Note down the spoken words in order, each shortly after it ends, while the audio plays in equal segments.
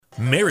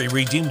Mary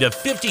redeemed a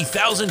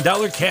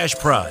 $50,000 cash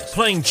prize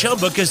playing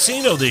Chumba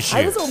Casino this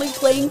year. I was only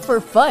playing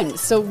for fun,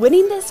 so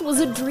winning this was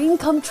a dream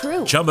come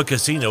true. Chumba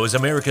Casino is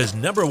America's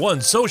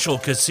 #1 social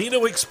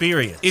casino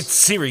experience. It's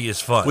serious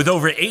fun. With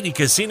over 80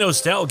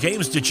 casino-style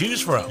games to choose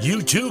from,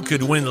 you too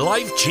could win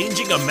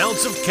life-changing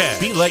amounts of cash.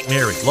 Be like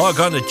Mary. Log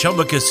on to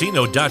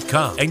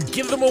ChumbaCasino.com and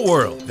give them a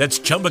whirl. That's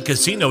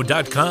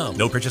ChumbaCasino.com.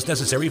 No purchase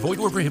necessary. Void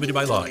where prohibited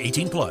by law.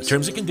 18 plus.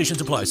 Terms and conditions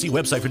apply. See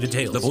website for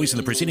details. The voice in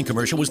the preceding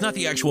commercial was not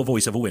the actual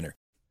voice of a winner.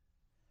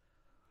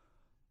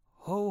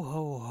 Ho,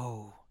 ho,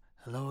 ho.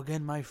 Hello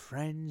again, my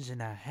friends,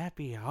 and a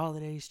happy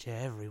holidays to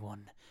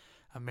everyone.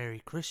 A Merry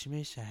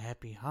Christmas, a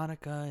Happy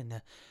Hanukkah,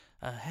 and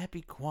a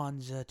Happy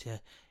Kwanzaa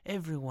to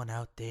everyone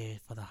out there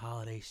for the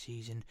holiday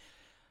season.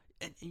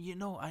 And, you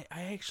know, I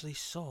actually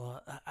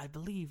saw, I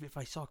believe if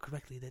I saw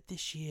correctly, that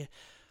this year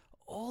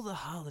all the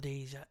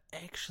holidays are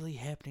actually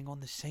happening on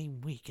the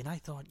same week. And I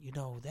thought, you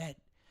know, that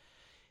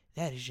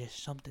is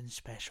just something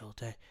special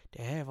to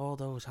have all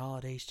those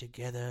holidays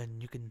together,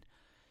 and you can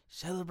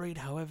celebrate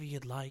however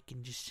you'd like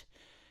and just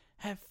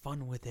have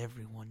fun with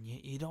everyone.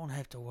 You don't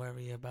have to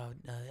worry about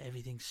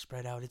everything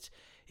spread out. It's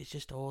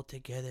just all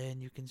together,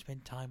 and you can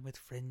spend time with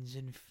friends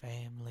and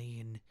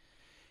family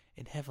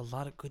and have a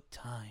lot of good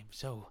time.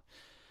 So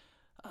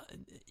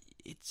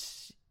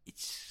it's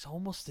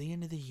almost the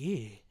end of the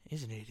year,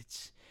 isn't it?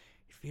 It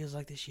feels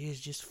like this year's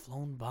just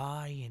flown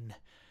by, and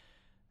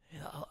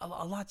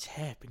a lot's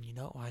happened. You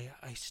know,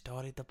 I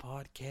started the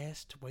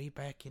podcast way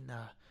back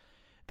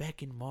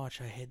in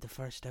March. I had the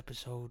first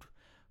episode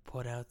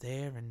put out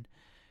there, and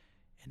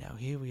now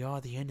here we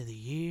are, the end of the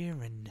year,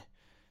 and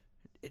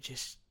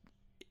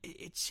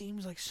it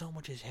seems like so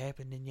much has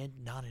happened, and yet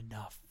not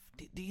enough.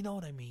 Do you know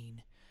what I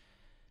mean?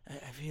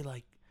 I feel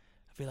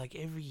like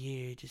every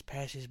year just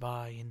passes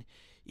by, and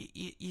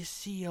you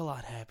see a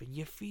lot happen,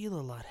 you feel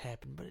a lot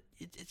happen, but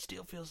it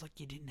still feels like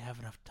you didn't have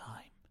enough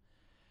time.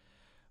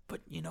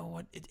 But you know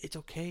what? It's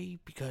okay,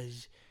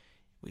 because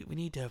we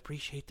need to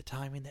appreciate the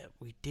timing that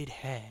we did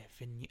have.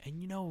 And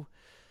you know,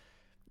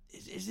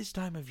 it's this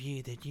time of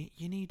year that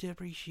you need to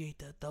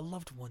appreciate the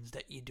loved ones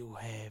that you do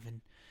have.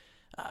 And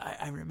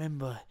I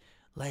remember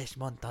last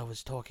month I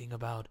was talking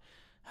about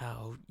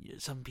how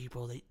some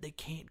people, they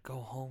can't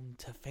go home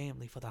to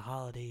family for the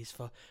holidays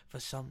for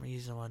some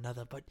reason or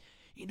another. But,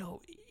 you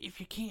know, if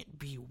you can't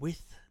be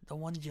with the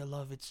ones you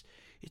love, it's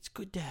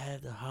good to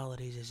have the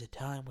holidays as a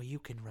time where you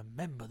can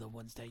remember the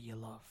ones that you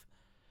love.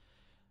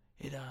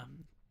 It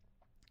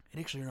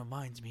actually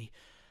reminds me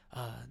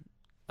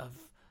of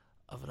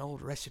an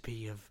old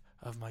recipe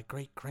of my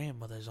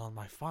great-grandmother's on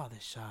my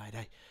father's side.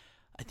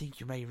 I think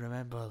you may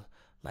remember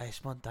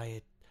last month I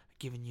had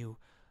given you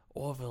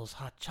Orville's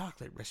hot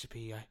chocolate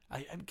recipe.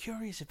 I'm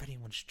curious if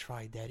anyone's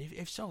tried that.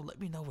 If so, let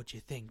me know what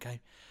you think. I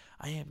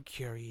am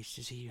curious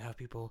to see how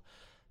people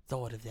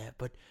thought of that.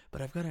 But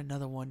I've got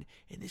another one,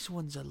 and this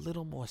one's a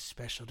little more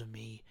special to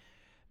me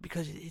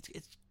because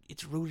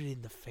it's rooted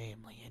in the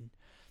family, and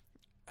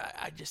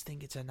I just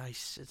think it's a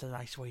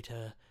nice way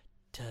to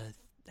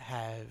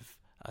have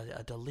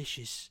a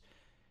delicious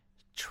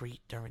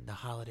treat during the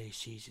holiday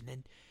season.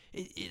 And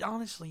it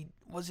honestly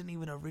wasn't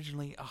even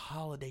originally a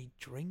holiday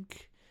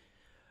drink,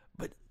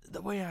 but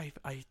the way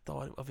I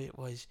thought of it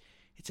was,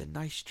 it's a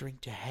nice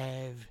drink to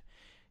have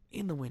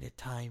in the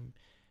wintertime,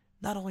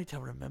 not only to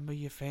remember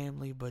your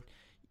family, but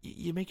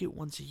you make it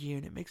once a year,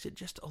 and it makes it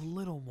just a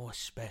little more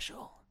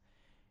special.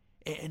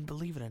 And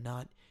believe it or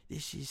not,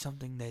 this is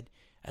something that,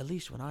 at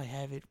least when I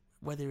have it,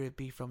 whether it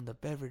be from the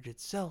beverage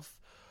itself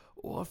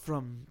or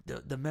from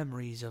the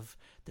memories of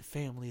the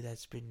family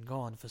that's been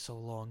gone for so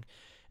long,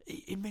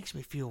 it makes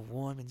me feel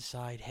warm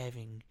inside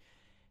having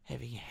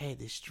had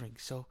this drink.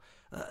 So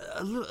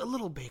a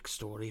little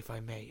backstory, if I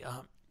may.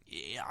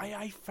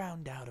 I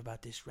found out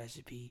about this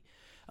recipe.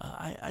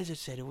 As I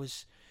said, it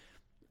was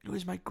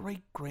my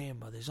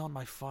great-grandmother's on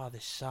my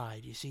father's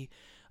side. You see,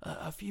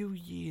 a few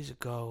years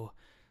ago,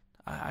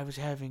 I was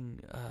having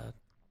a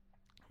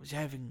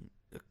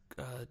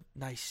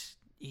nice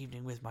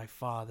evening with my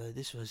father.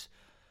 This was,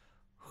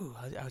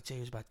 I would say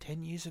it was about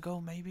 10 years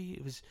ago, maybe.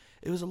 It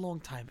was a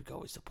long time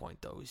ago, is the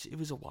point, though. It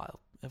was a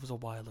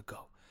while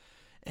ago.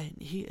 And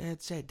he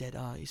had said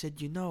that, he said,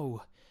 you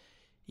know,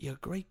 your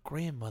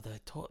great-grandmother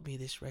taught me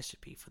this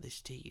recipe for this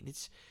tea, and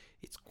it's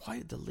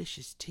quite a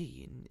delicious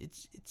tea, and it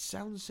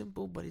sounds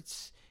simple, but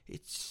it's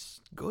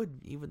good,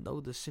 even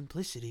though the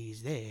simplicity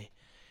is there.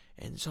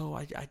 And so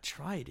I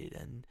tried it,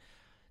 and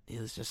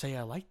needless to say,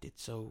 I liked it.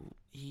 So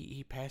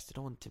he passed it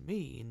on to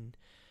me,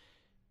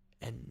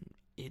 and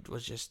it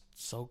was just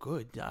so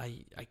good.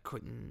 I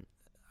couldn't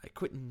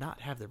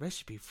not have the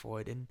recipe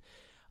for it. And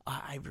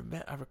I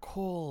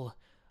recall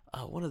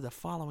one of the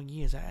following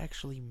years, I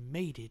actually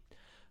made it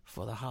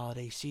for the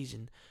holiday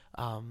season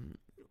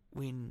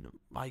when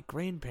my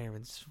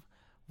grandparents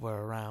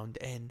were around,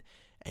 and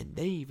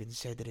they even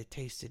said that it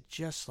tasted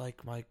just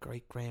like my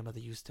great-grandmother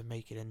used to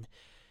make it, and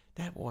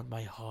that warmed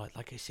my heart.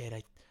 Like I said,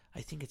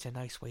 I think it's a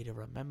nice way to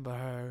remember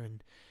her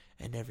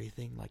and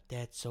everything like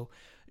that. So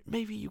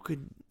maybe you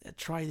could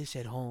try this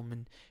at home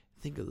and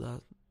think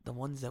of the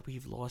ones that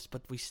we've lost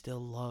but we still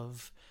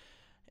love,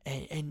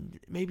 and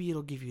maybe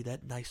it'll give you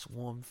that nice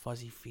warm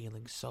fuzzy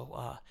feeling.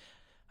 So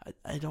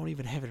I don't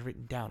even have it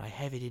written down. I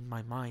have it in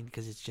my mind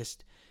because it's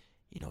just,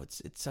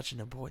 it's such an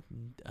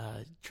important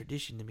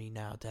tradition to me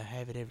now to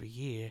have it every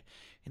year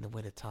in the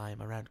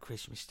wintertime around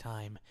Christmas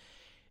time.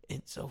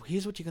 And so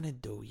here's what you're gonna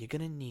do. You're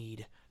gonna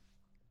need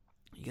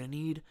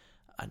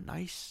a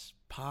nice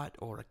pot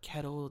or a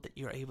kettle that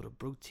you're able to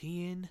brew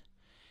tea in.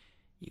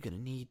 You're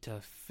gonna need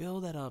to fill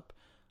that up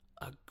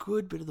a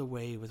good bit of the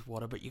way with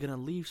water, but you're gonna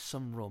leave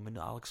some room, and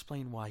I'll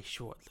explain why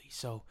shortly.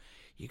 So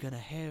you're gonna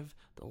have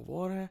the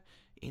water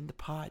in the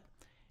pot,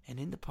 and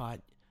in the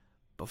pot,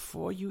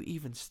 before you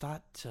even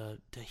start to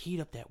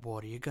heat up that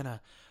water, you're gonna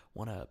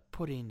want to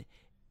put in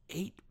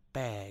 8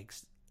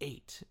 bags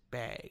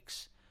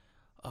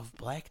of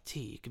black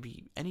tea. It can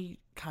be any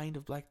kind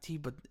of black tea,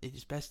 but it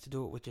is best to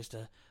do it with just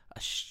a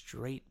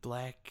straight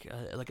black,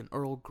 like an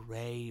Earl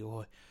Grey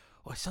or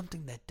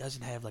something that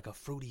doesn't have like a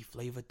fruity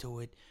flavor to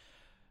it.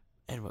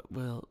 And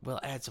we'll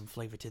add some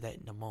flavor to that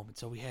in a moment.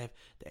 So we have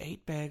the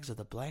 8 bags of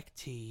the black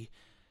tea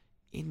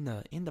in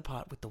the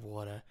pot with the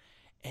water,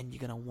 and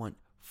you're gonna want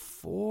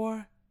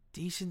 4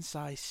 decent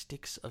sized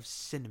sticks of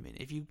cinnamon.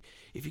 If you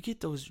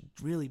get those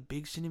really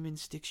big cinnamon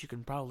sticks, you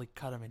can probably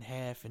cut them in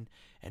half and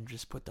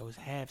just put those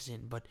halves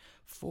in. But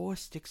 4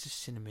 sticks of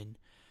cinnamon,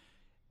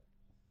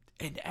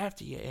 and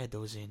after you add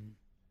those in,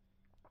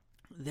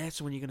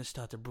 that's when you're gonna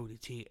start to brew the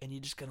tea, and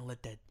you're just gonna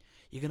let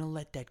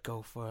that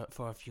go for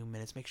a few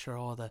minutes. Make sure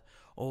all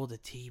the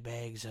tea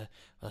bags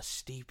are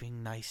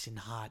steeping nice and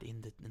hot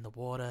in the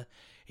water,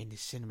 and the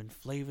cinnamon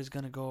flavor is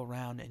gonna go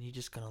around, and you're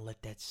just gonna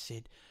let that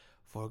sit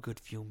for a good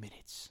few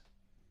minutes.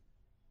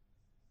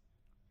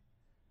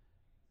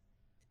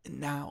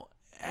 Now,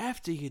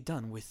 after you're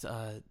done with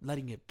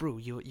letting it brew,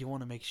 you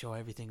want to make sure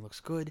everything looks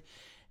good,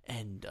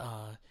 and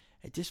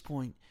at this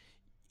point,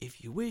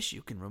 if you wish,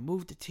 you can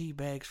remove the tea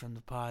bags from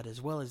the pot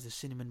as well as the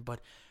cinnamon, but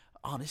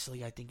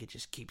honestly, I think it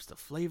just keeps the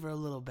flavor a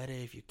little better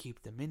if you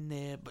keep them in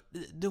there, but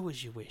do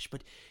as you wish.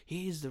 But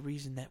here's the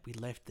reason that we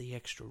left the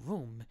extra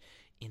room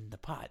in the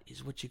pot,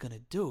 is what you're going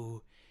to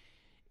do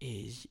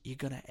is you're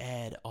going to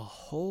add a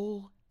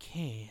whole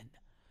can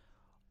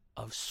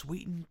of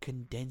sweetened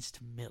condensed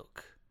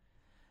milk.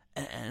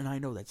 And I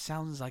know that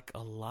sounds like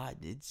a lot.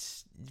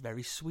 It's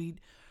very sweet.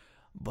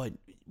 But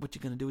what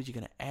you're going to do is you're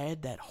going to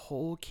add that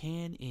whole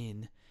can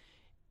in,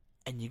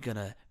 and you're going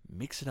to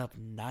mix it up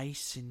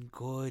nice and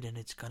good, and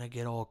it's going to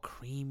get all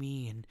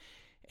creamy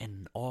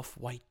and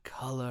off-white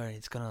color, and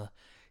it's going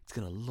to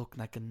look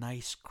like a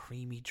nice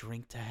creamy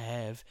drink to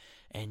have,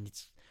 and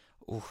it's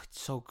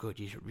so good.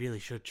 You really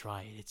should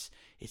try it.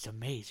 It's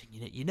amazing.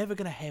 You're never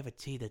gonna have a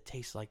tea that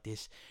tastes like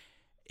this.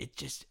 It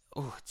just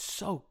it's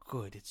so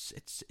good.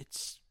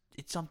 It's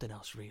something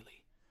else,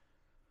 really.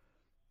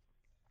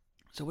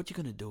 So what you're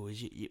gonna do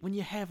is when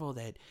you have all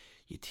that,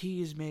 your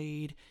tea is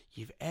made.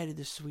 You've added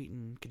the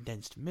sweetened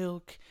condensed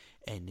milk,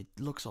 and it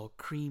looks all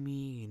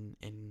creamy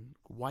and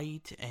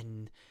white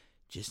and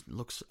just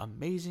looks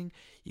amazing.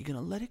 You're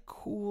gonna let it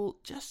cool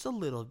just a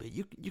little bit.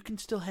 You can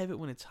still have it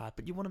when it's hot,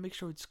 but you want to make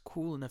sure it's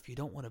cool enough you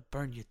don't want to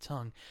burn your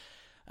tongue.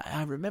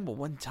 I remember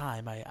one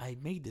time I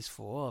made this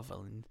for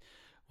Orville, and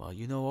well,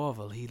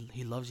 Orville,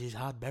 he loves his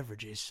hot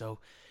beverages, so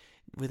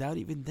without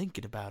even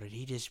thinking about it,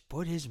 he just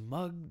put his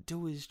mug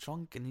to his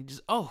trunk, and he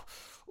just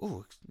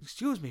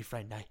excuse me,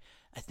 friend,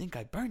 I think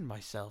I burned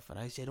myself. And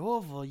I said,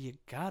 Orville, you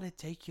gotta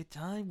take your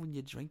time when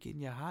you're drinking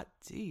your hot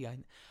tea.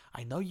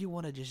 I know you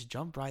want to just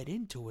jump right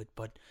into it,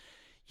 but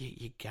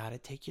you gotta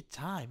take your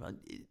time.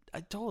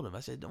 I told him, I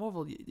said,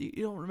 Orville,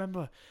 you don't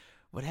remember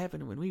what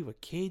happened when we were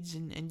kids,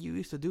 and you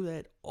used to do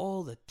that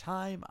all the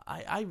time?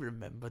 I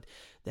remembered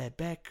that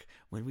back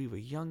when we were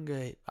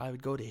younger, I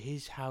would go to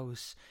his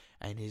house,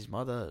 and his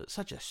mother,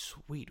 such a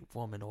sweet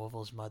woman,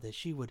 Orville's mother,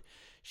 she would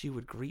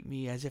greet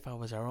me as if I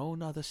was our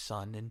own other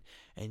son,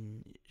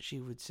 and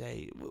she would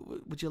say,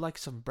 would you like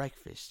some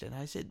breakfast? And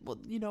I said, well,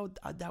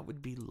 that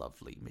would be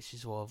lovely,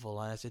 Mrs. Orville.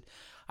 And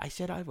I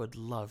said I would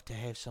love to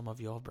have some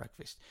of your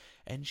breakfast.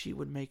 And she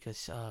would make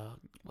us,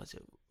 was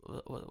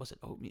it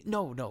oatmeal?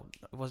 No,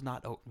 it was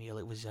not oatmeal.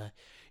 It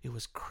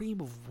was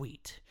cream of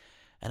wheat.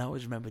 And I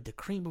always remembered the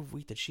cream of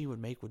wheat that she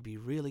would make would be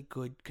really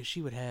good, because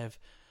she would have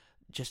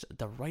just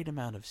the right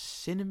amount of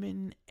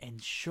cinnamon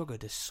and sugar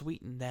to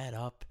sweeten that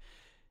up.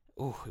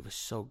 Oh, it was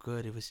so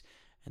good.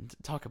 And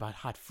talk about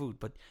hot food,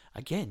 but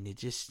again,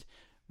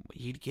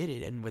 he'd get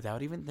it, and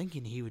without even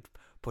thinking, he would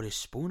put a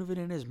spoon of it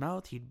in his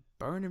mouth. He'd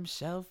burn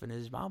himself, and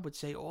his mom would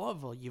say,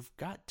 Orville, you've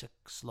got to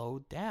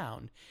slow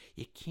down.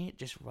 You can't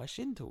just rush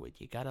into it.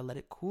 You gotta let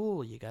it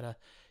cool. You gotta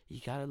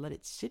let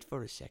it sit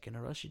for a second,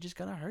 or else you're just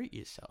gonna hurt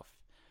yourself.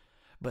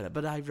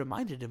 But I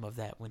reminded him of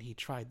that when he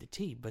tried the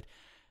tea, but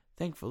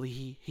thankfully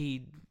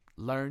he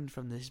learned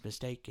from this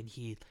mistake, and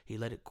he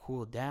let it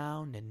cool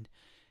down,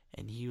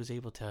 and he was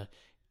able to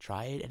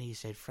try it, and he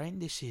said,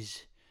 friend, this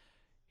is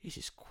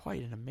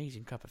quite an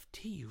amazing cup of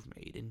tea you've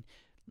made. And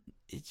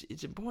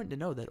it's important to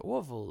know that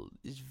Orville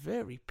is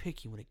very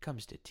picky when it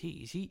comes to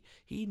teas.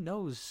 He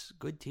knows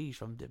good teas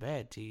from the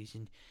bad teas,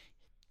 and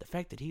the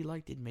fact that he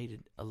liked it made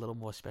it a little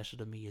more special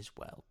to me as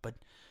well. But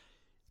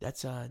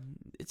that's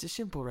it's a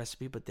simple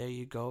recipe, but there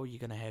you go. You're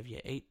gonna have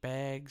your 8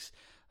 bags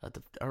of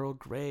the Earl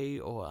Grey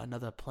or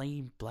another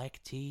plain black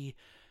tea,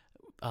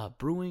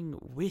 brewing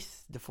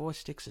with the 4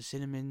 sticks of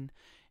cinnamon.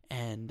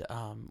 And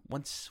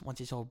once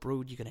it's all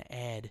brewed, you're gonna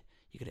add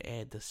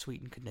the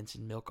sweetened condensed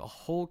milk, a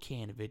whole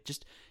can of it,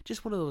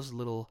 just one of those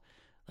little,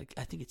 like,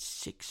 I think it's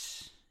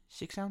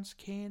 6-ounce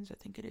cans. I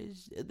think it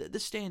is the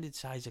standard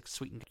size of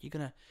sweetened. You're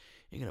gonna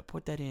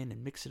put that in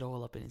and mix it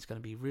all up, and it's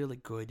gonna be really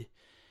good.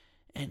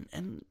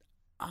 And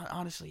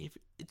honestly, if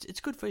it's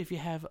good for if you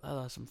have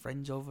some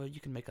friends over, you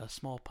can make a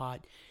small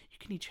pot. You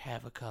can each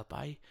have a cup.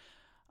 I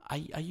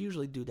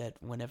usually do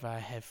that whenever I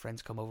have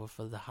friends come over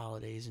for the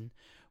holidays, and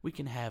we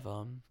can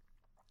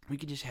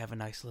just have a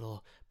nice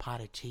little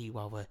pot of tea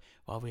while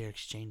we're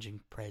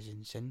exchanging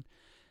presents. And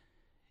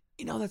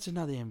that's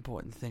another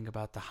important thing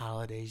about the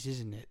holidays,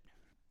 isn't it?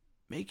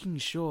 Making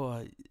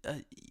sure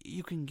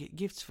you can get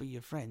gifts for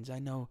your friends. I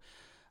know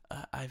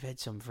I've had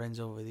some friends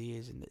over the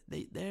years, and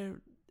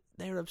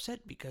they're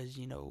upset because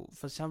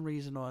for some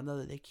reason or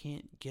another they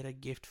can't get a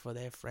gift for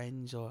their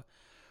friends or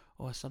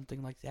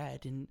something like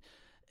that. And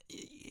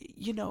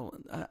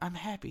I'm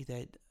happy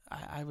that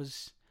I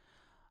was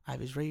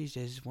raised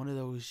as one of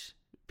those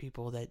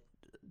people that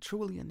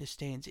truly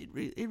understands it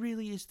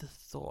really is the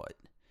thought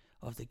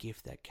of the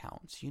gift that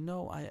counts.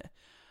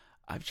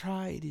 I've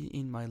tried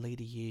in my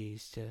later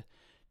years to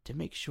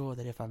make sure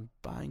that if I'm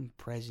buying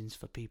presents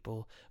for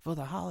people for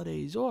the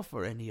holidays or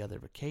for any other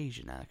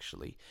occasion,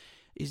 actually,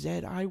 is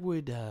that I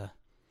would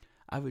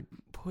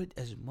put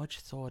as much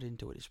thought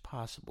into it as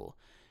possible.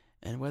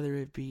 And whether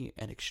it be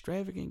an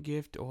extravagant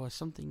gift or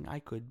something I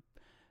could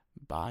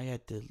buy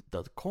at the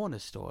corner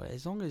store,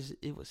 as long as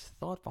it was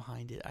thought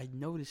behind it, I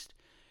noticed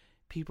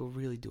people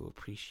really do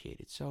appreciate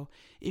it. So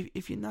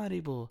if you're not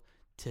able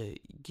to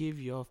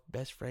give your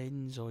best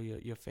friends or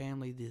your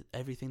family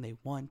everything they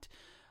want,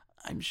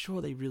 I'm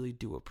sure they really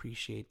do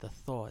appreciate the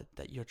thought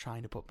that you're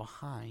trying to put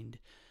behind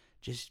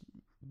just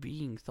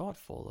being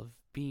thoughtful, of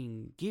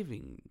being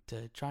giving,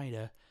 to try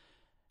to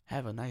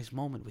have a nice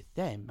moment with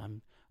them.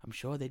 I'm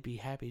sure they'd be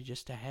happy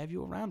just to have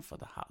you around for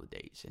the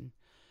holidays. And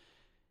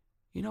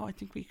I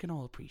think we can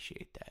all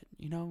appreciate that.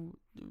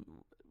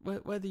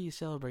 Whether you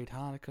celebrate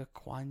Hanukkah,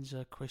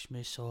 Kwanzaa,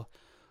 Christmas, or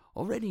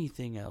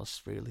anything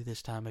else really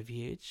this time of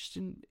year, it's just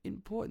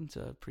important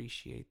to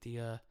appreciate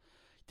the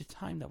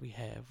time that we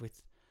have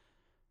with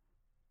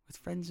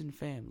friends and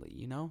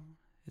family.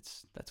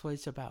 That's what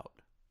it's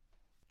about.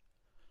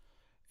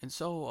 And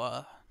so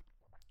I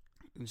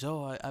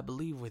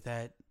believe with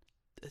that,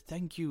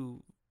 thank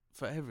you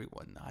for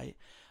everyone. I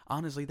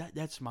honestly,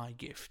 that's my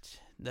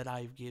gift that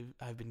I've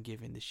been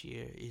given this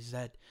year, is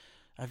that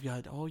I've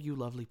got all you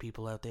lovely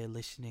people out there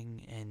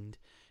listening and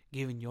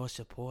giving your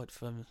support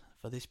for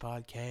this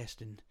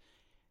podcast and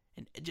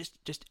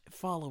just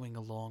following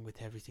along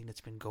with everything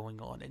that's been going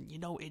on. And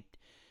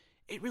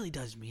it really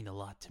does mean a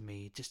lot to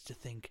me just to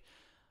think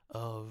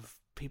of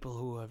people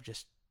who have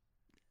just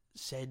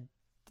said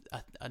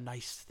a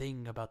nice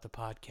thing about the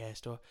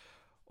podcast,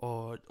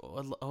 or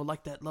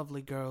like that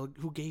lovely girl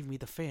who gave me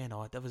the fan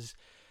art.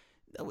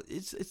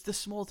 It's the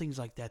small things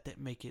like that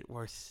make it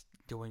worth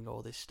doing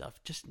all this stuff.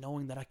 Just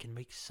knowing that I can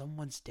make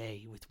someone's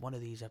day with one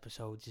of these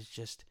episodes is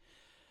just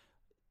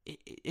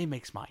it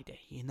makes my day.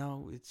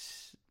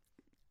 It's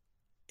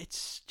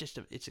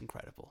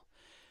incredible.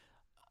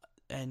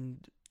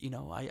 And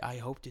I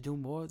hope to do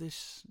more of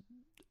this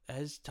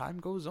as time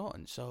goes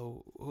on.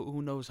 So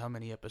who knows how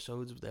many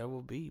episodes there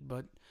will be,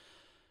 but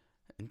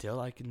until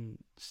I can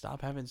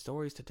stop having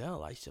stories to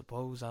tell, I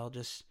suppose I'll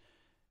just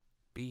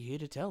be here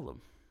to tell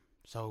them.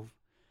 So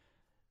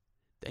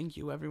thank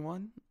you,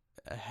 everyone.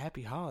 A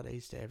happy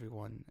holidays to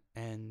everyone,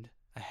 and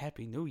a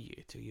happy new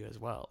year to you as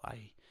well.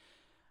 I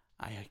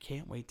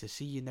can't wait to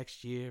see you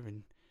next year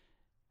and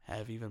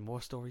have even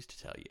more stories to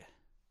tell you.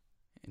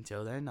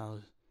 Until then,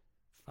 I'll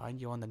find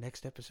you on the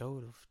next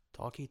episode of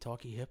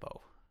Talky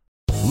Hippo.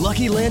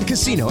 Lucky Land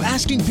Casino,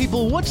 asking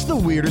people, what's the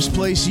weirdest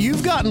place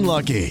you've gotten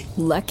lucky?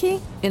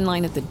 Lucky? In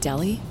line at the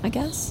deli, I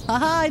guess?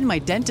 Aha, in my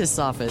dentist's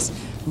office.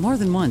 More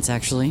than once,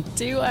 actually.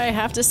 Do I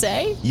have to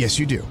say? Yes,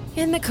 you do.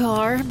 In the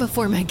car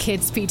before my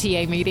kids'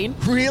 PTA meeting.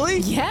 Really?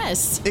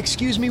 Yes.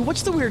 Excuse me,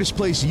 what's the weirdest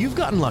place you've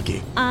gotten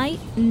lucky? I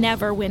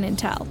never win and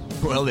tell.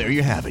 Well, there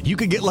you have it. You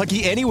can get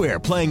lucky anywhere,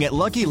 playing at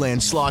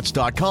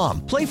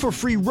LuckyLandSlots.com. Play for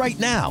free right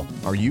now.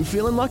 Are you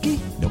feeling lucky?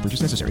 No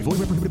purchase necessary. Void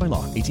where prohibited by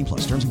law.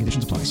 18+. Terms and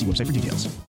conditions apply. See website for details.